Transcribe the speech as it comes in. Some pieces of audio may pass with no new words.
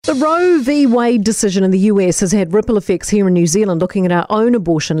The Roe v. Wade decision in the US has had ripple effects here in New Zealand, looking at our own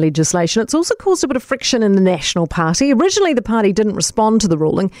abortion legislation. It's also caused a bit of friction in the National Party. Originally, the party didn't respond to the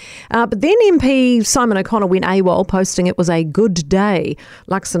ruling, but then MP Simon O'Connor went AWOL, posting it was a good day.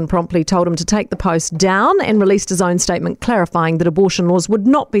 Luxon promptly told him to take the post down and released his own statement clarifying that abortion laws would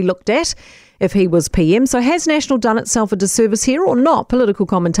not be looked at if he was PM. So has National done itself a disservice here or not? Political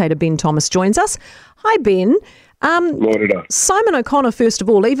commentator Ben Thomas joins us. Hi, Ben. Simon O'Connor, first of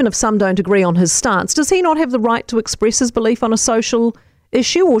all, even if some don't agree on his stance, does he not have the right to express his belief on a social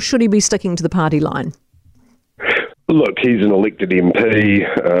issue, or should he be sticking to the party line? Look, he's an elected MP.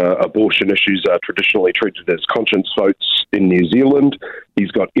 Abortion issues are traditionally treated as conscience votes in New Zealand.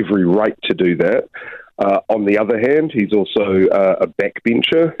 He's got every right to do that. On the other hand, he's also a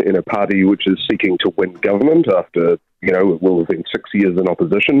backbencher in a party which is seeking to win government after, it will have been 6 years in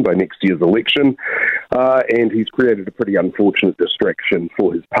opposition by next year's election. And he's created a pretty unfortunate distraction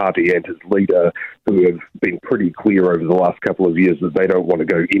for his party and his leader, who have been pretty clear over the last couple of years that they don't want to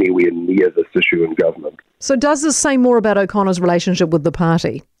go anywhere near this issue in government. So does this say more about O'Connor's relationship with the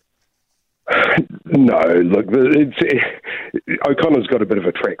party? No, look, O'Connor's got a bit of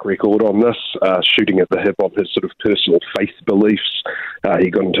a track record on this, shooting at the hip on his sort of personal faith beliefs. He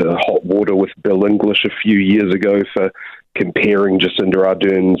got into hot water with Bill English a few years ago for comparing Jacinda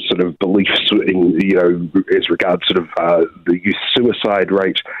Ardern's sort of beliefs in, as regards sort of the youth suicide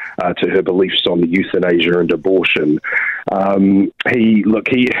rate to her beliefs on euthanasia and abortion.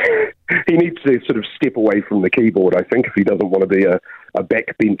 He needs to sort of step away from the keyboard, I think, if he doesn't want to be a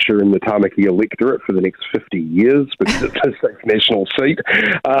backbencher in the Tāmaki electorate for the next 50 years, because it's a safe national seat.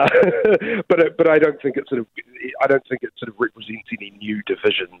 But I don't think it sort of represents any new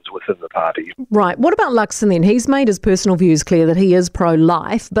divisions within the party. Right. What about Luxon then? He's made his personal views clear that he is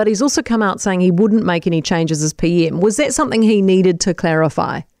pro-life, but he's also come out saying he wouldn't make any changes as PM. Was that something he needed to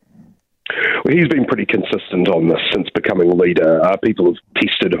clarify? Well, he's been pretty consistent on this since becoming leader. People have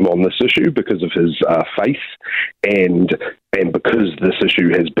tested him on this issue because of his faith, and because this issue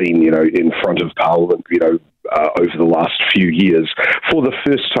has been, in front of Parliament, over the last few years, for the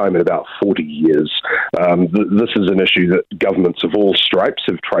first time in about 40 years. This is an issue that governments of all stripes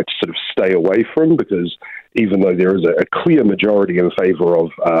have tried to sort of stay away from, because even though there is a clear majority in favour of,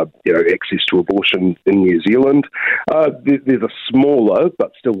 access to abortion in New Zealand, there's a smaller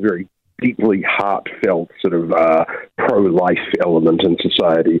but still very deeply heartfelt sort of pro-life element in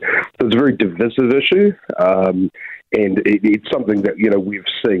society. So it's a very divisive issue, and it's something that, we've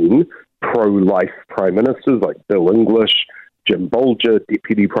seen pro-life prime ministers like Bill English, Jim Bolger,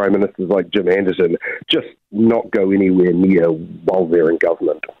 deputy prime ministers like Jim Anderson, just not go anywhere near while they're in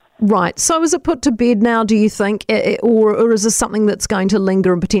government. Right. So is it put to bed now, do you think, or is this something that's going to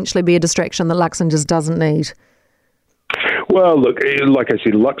linger and potentially be a distraction that Luxon just doesn't need? Well, look, like I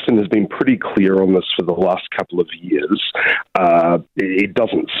said, Luxon has been pretty clear on this for the last couple of years. It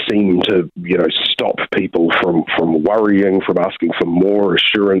doesn't seem to, stop people from worrying, from asking for more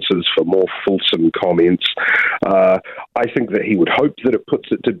assurances, for more fulsome comments. I think that he would hope that it puts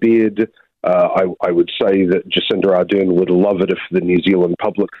it to bed. I would say that Jacinda Ardern would love it if the New Zealand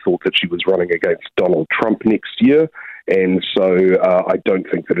public thought that she was running against Donald Trump next year. And so I don't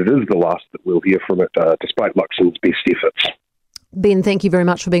think that it is the last that we'll hear from it, despite Luxon's best efforts. Ben, thank you very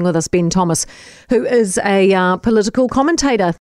much for being with us. Ben Thomas, who is a political commentator.